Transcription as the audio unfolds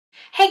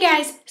Hey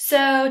guys,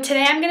 so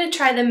today I'm going to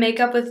try the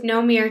Makeup with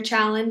No Mirror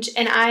challenge,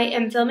 and I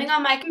am filming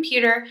on my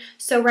computer,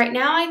 so right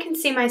now I can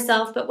see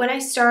myself, but when I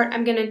start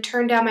I'm going to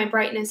turn down my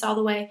brightness all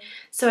the way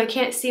so I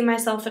can't see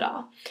myself at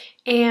all.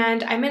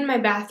 And I'm in my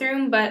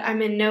bathroom, but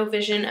I'm in no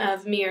vision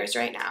of mirrors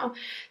right now.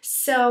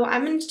 So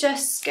I'm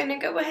just going to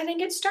go ahead and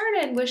get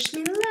started. Wish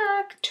me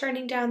luck.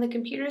 Turning down the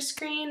computer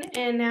screen,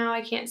 and now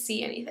I can't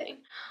see anything.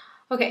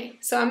 Okay,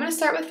 so I'm going to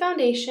start with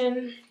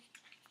foundation.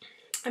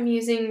 I'm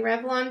using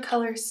Revlon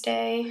Color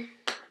Stay.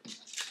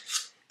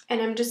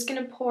 And I'm just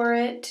going to pour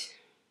it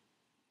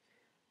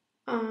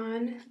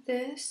on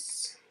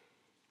this.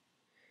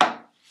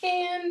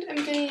 And I'm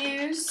going to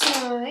use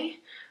my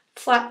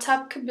flat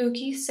top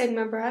Kabuki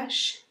Sigma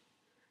brush.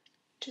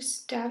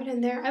 Just dab it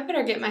in there. I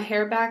better get my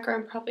hair back or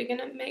I'm probably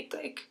going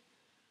to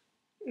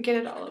get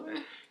it all over.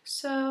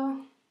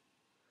 So,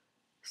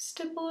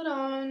 stipple it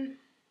on.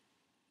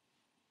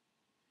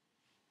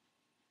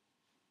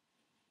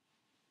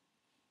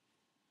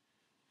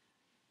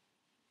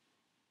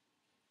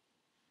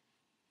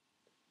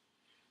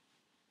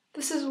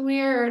 This is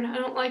weird. I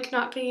don't like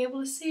not being able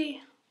to see.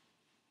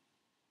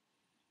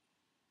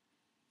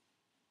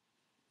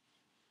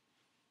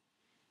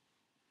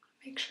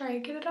 Make sure I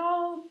get it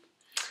all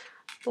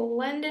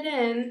blended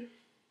in.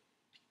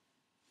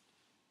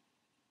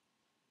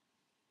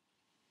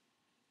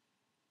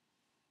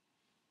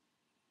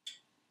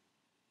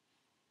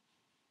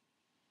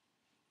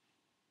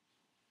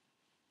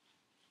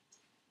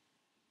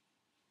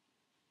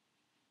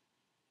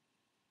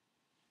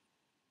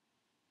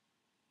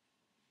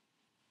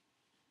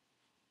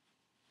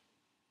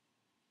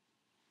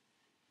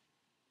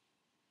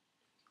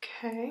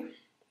 Okay.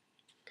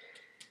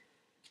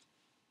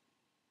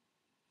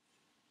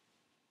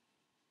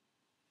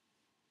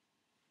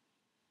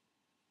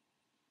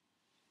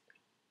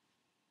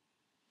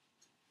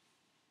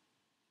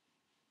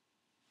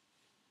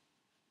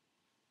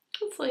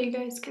 Hopefully you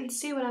guys can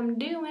see what I'm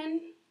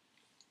doing.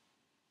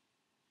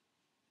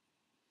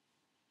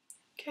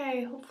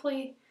 Okay,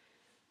 hopefully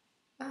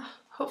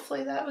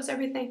that was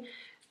everything.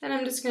 Then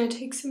I'm just going to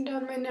take some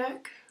down my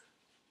neck.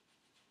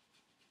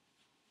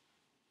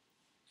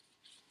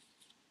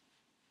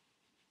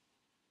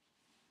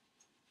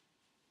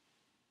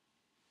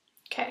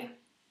 Okay.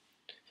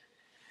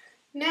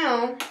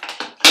 Now,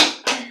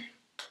 I'm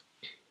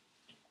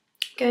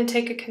going to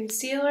take a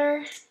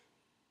concealer.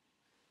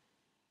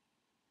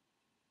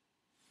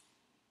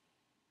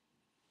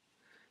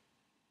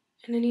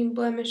 And any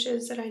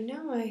blemishes that I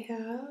know I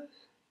have,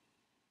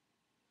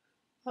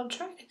 I'll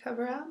try to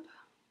cover up.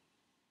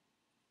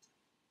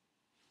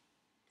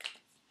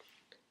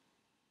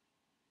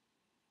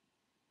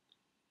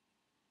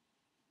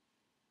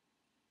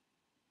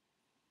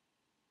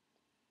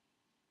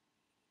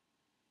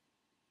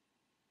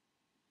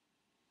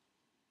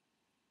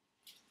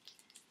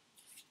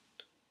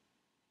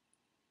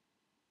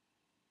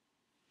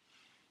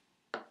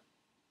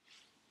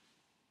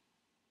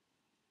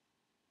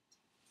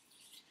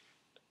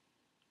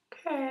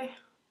 Okay.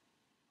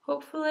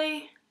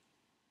 Hopefully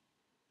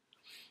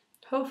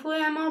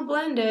I'm all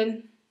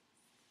blended.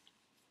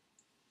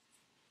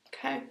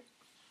 Okay.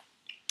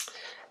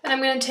 Then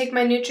I'm going to take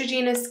my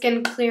Neutrogena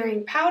Skin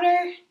Clearing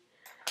Powder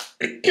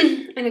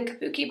and a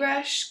Kabuki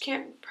brush.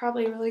 Can't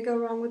probably really go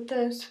wrong with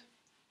this.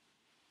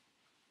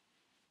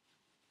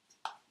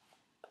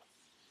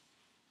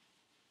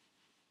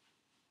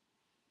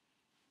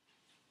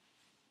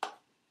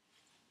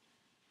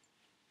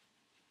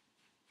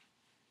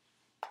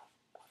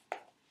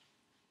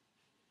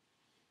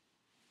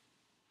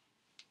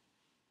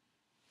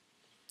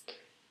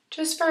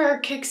 Just for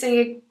kicks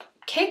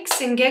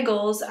and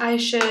giggles, I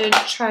should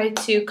try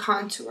to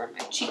contour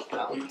my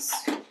cheekbones.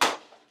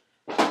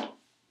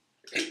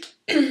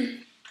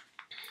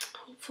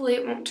 Hopefully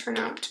it won't turn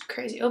out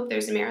crazy. Oh,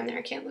 there's a mirror in there.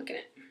 I can't look in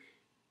it.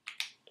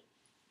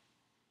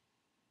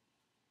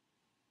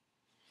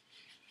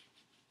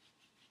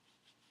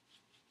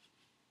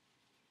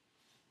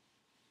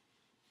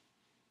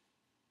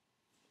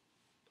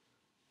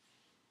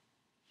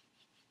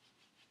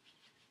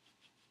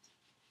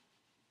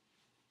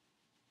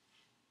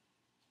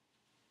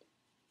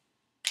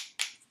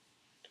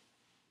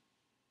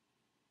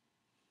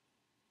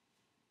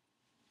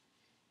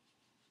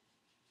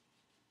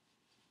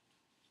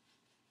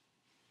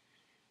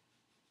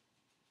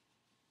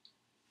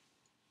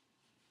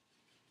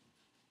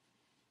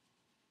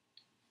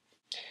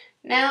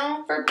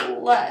 Now for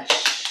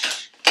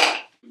blush.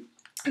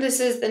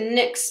 This is the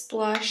NYX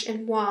blush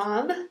in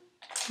Mauve.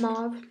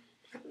 Mauve.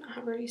 I don't know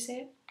how you say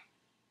it.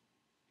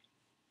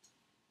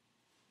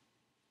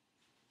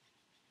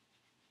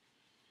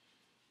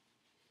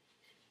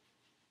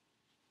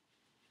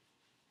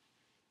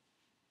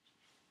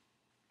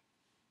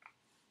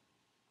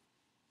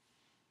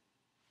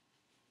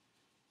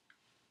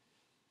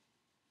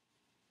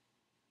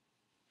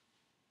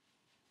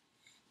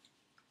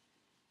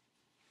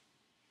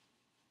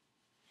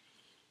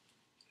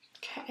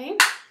 Okay.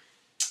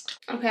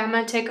 Okay, I'm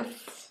going to take a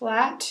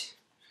flat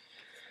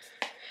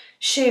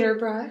shader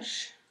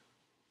brush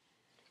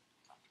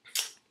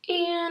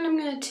And I'm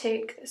going to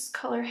take this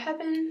color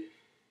Heaven,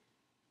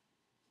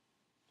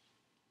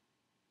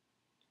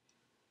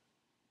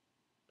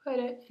 put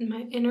it in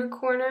my inner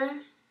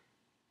corner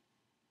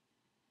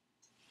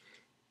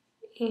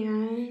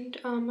and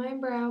on my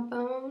brow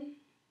bone.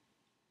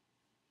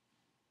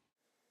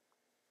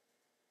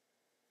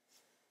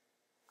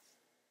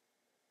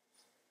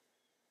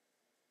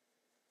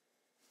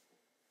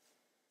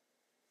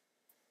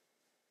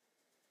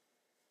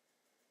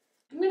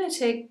 I'm going to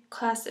take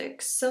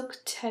classic Silk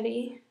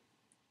Teddy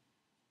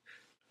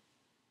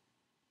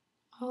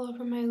all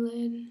over my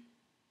lid.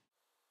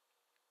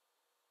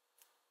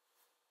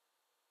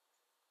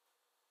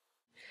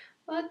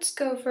 Let's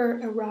go for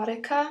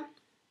Erotica.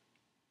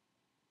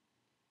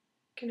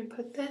 Gonna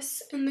put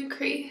this in the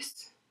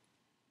crease.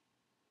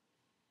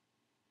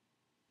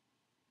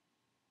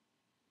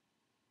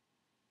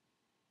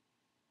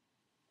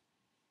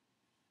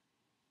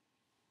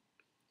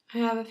 I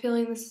have a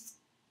feeling this is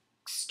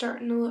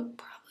starting to look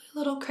probably a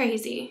little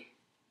crazy.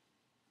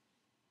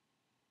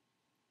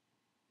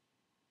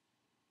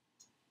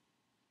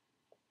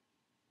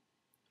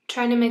 I'm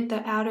trying to make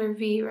the outer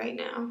V right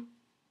now.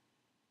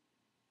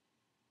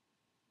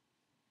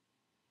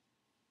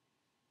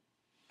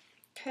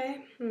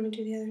 Okay, I'm gonna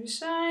do the other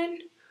side.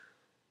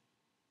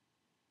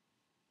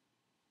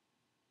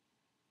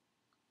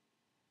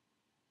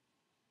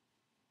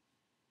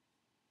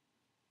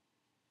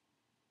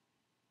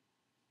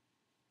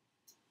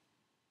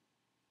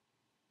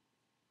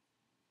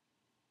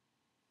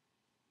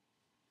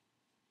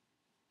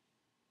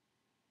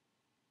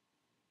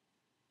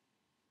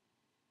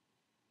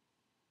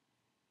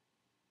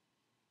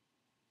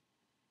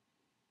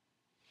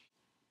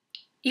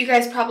 You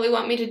guys probably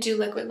want me to do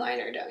liquid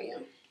liner, don't you?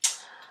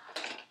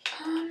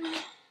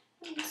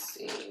 Let's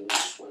see,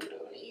 which one do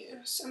I want to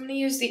use? I'm going to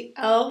use the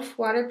e.l.f.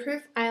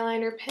 waterproof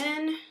eyeliner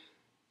pen.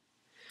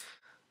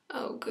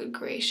 Oh, good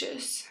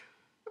gracious.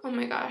 Oh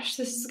my gosh,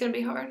 this is going to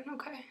be hard.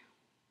 Okay.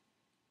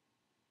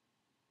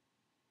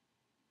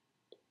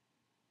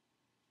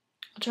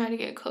 I'll try to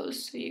get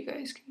close so you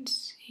guys can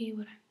see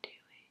what I'm doing.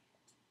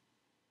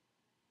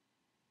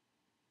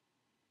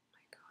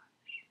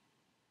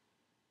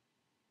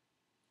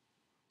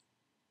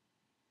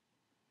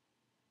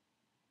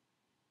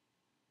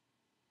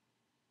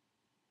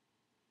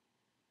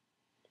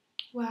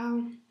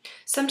 Wow.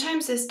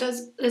 Sometimes this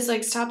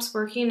like stops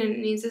working and it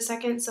needs a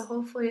second, so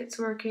hopefully it's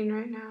working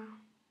right now.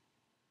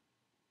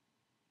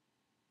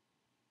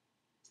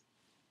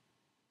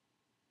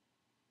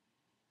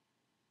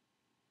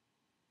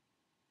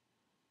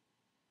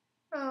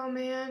 Oh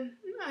man,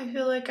 I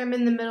feel like I'm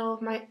in the middle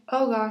of my,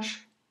 oh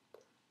gosh.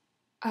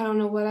 I don't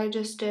know what I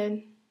just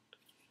did.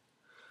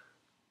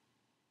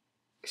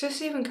 Is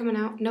this even coming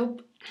out?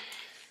 Nope.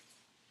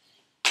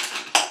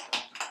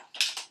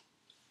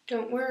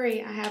 Don't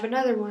worry, I have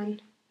another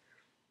one.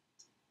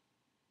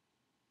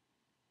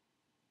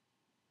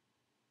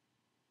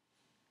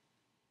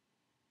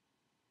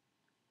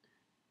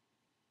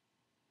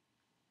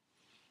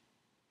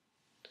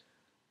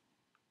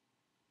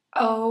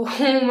 Oh,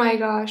 oh my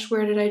gosh,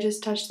 where did I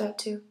just touch that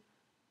to?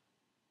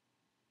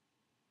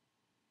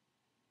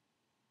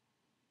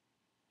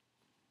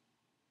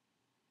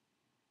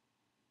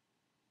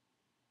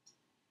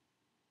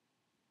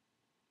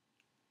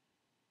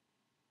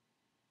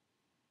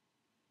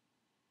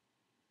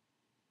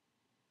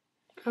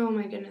 Oh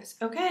my goodness.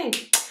 Okay.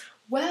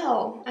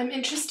 Well, I'm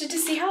interested to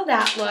see how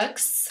that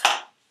looks.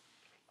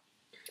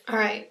 All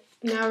right,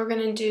 now we're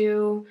gonna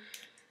do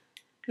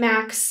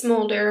MAC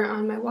Smolder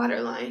on my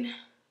waterline.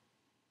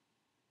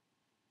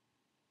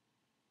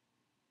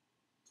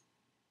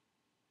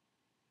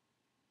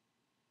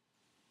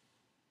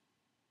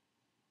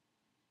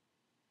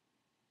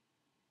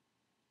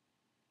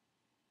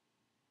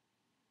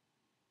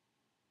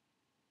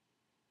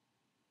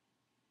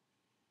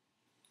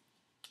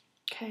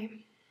 Okay.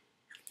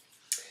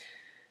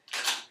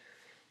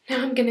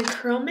 Now I'm gonna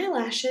curl my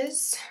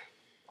lashes.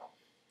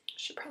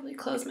 Should probably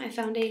close my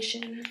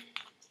foundation.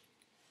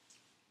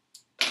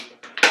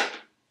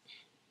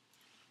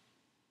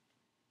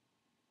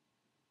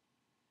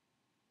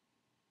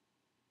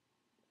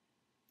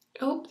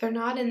 Oh, they're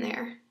not in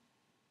there.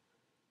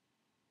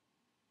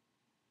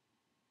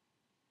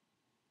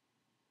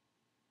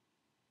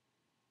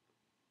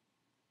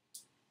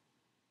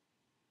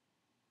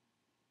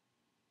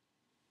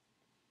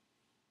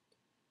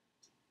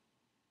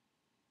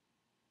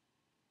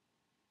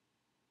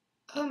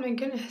 Oh my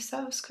goodness,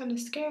 that was kind of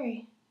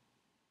scary.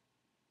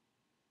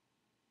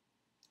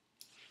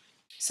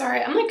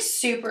 Sorry, I'm like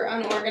super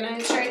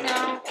unorganized right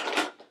now.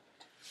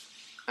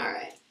 All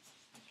right.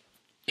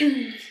 Let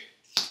me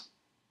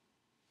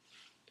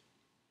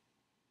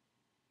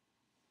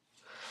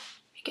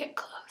get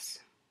close.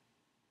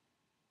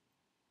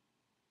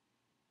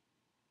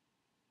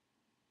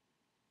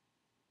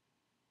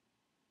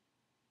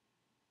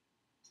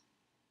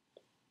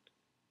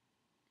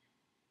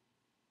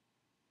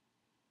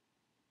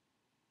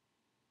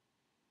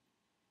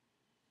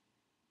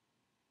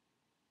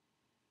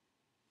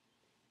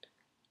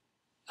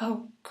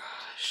 Oh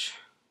gosh.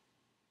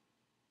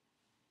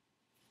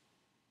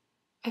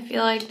 I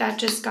feel like that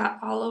just got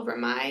all over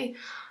my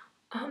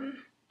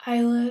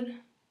eyelid.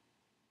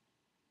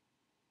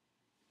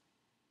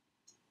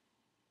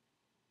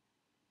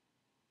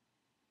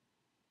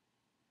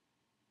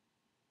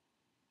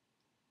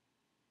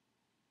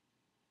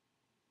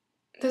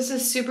 This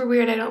is super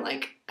weird. I don't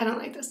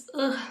like this.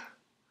 Ugh.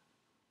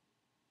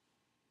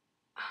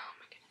 Oh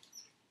my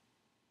goodness.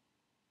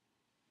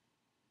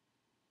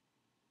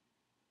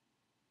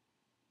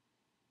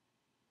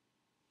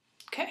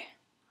 Okay.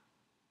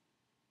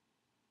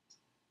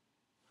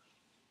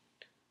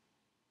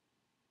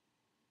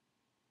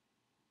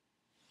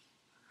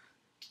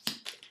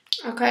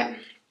 Okay.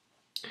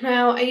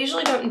 Now, I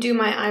usually don't do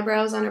my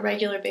eyebrows on a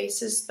regular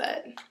basis,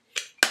 but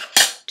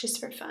just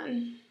for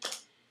fun.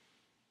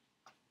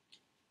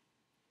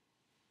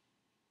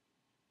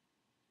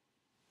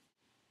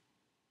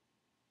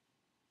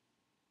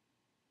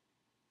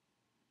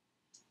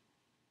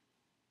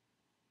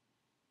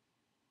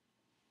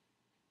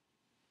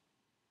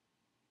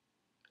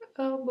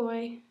 Oh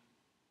boy.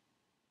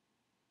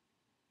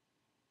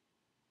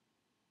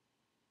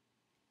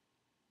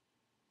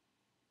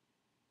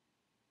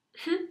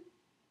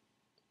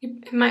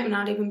 It might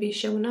not even be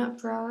showing up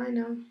for all I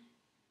know.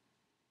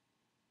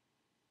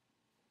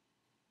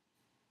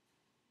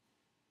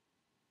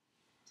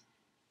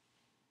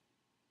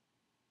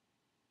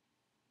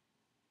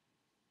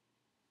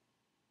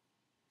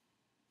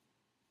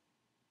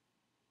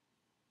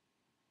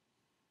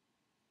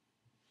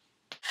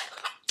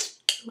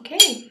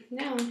 Okay,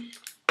 now,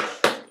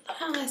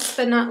 last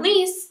but not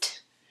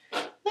least,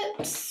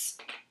 lips.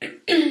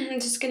 I'm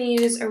just going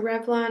to use a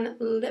Revlon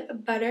lip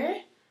butter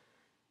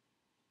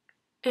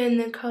in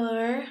the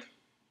color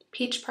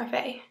Peach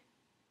Parfait.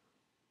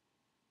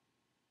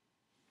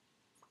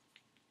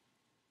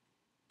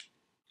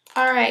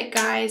 Alright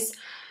guys,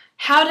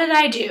 how did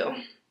I do?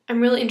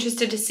 I'm really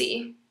interested to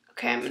see.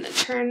 Okay, I'm going to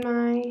turn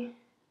my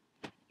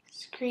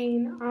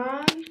screen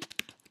on.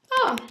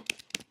 Oh,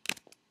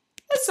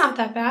 that's not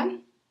that bad.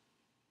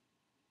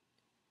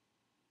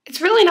 It's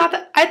really not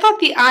that. I thought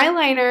the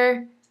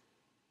eyeliner,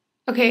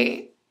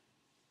 okay,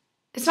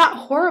 it's not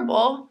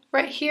horrible.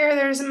 Right here,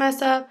 there's a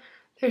mess up.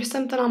 There's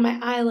something on my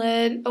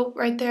eyelid. Oh,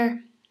 right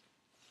there.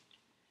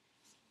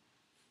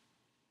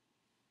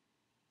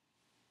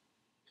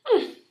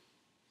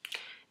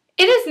 It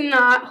is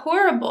not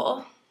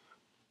horrible.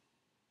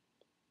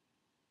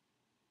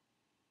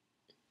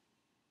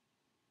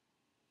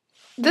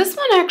 This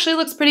one actually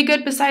looks pretty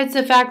good besides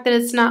the fact that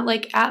it's not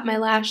like at my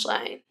lash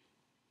line.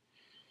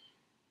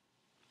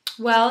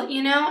 Well,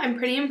 you know, I'm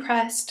pretty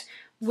impressed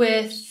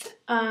with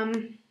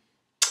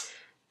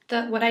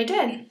what I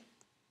did.